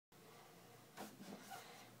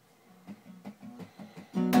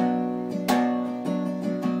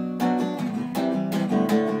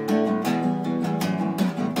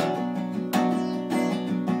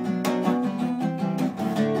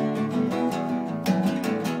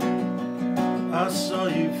I saw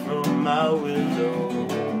you from my window.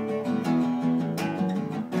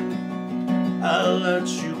 I let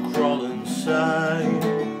you crawl inside.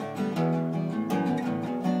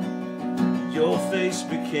 Your face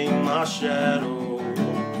became my shadow.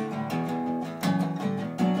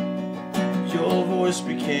 Your voice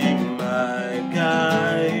became my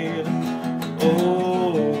guide.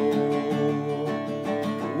 Oh,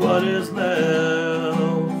 what is left?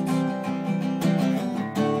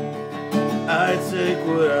 I take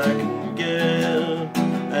what I can get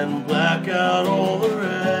and black out all the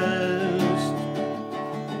rest.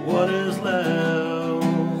 What is left?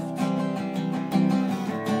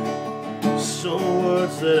 Some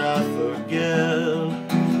words that I forget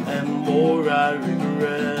and more I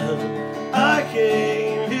regret. I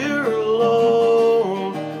came here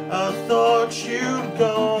alone. I thought you'd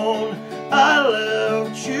gone. I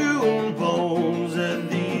left you in bones at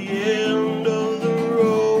the end of the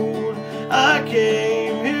road. I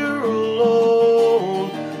came here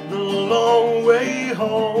alone, the long way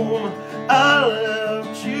home. I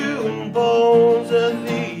left you in bones at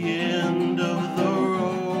the end of the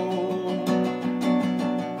road.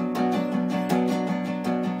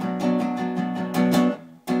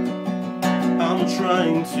 I'm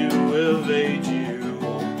trying to evade you.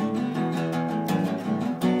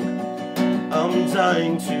 I'm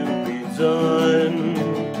dying to be done.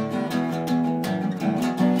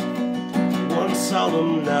 One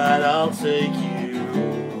solemn night I'll take you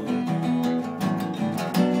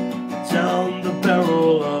down the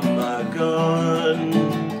barrel of my gun.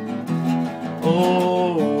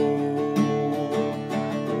 Oh,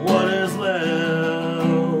 what is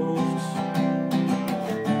left?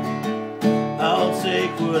 I'll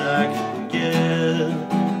take what I can get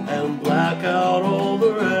and black out all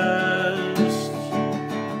the rest.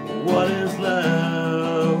 What is left?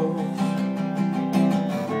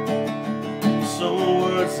 Some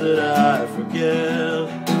words that I forget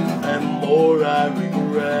and more I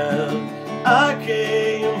regret. I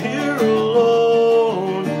came here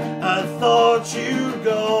alone. I thought you'd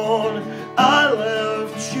gone. I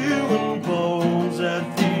left you in bones at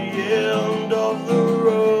the end of the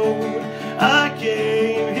road. I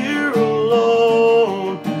came here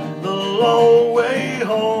alone, the long way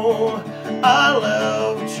home. I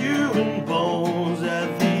left you in bones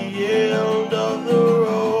at the end of the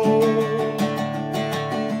road.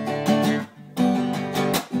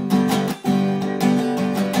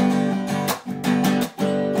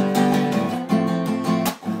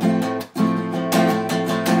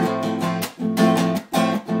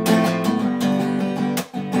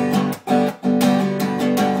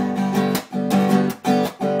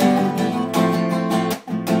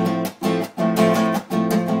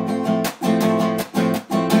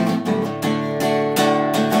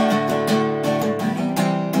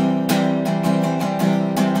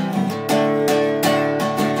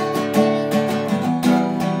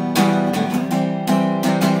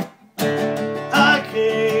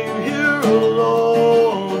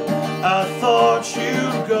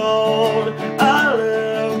 You'd gone. I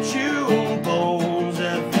left you in bones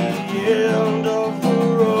at the end of the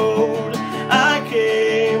road. I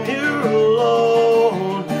came here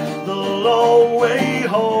alone, the long way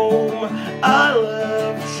home. I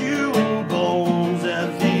left you in bones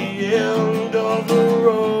at the end of the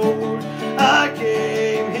road. I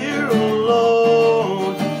came here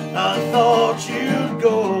alone. I thought you'd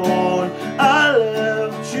gone. I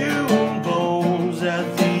left you in bones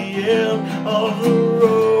at the end of the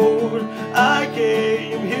road. I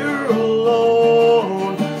came here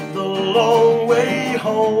alone, the long way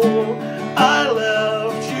home. I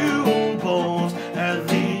left you in bones at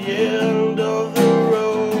the end of the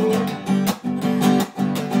road.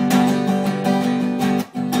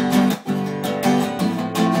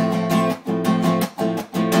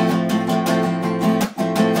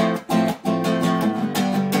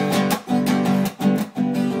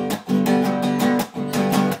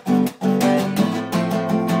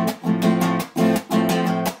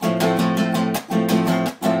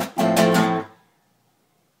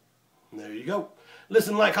 There you go.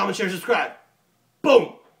 Listen, like, comment, share, subscribe.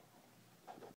 Boom!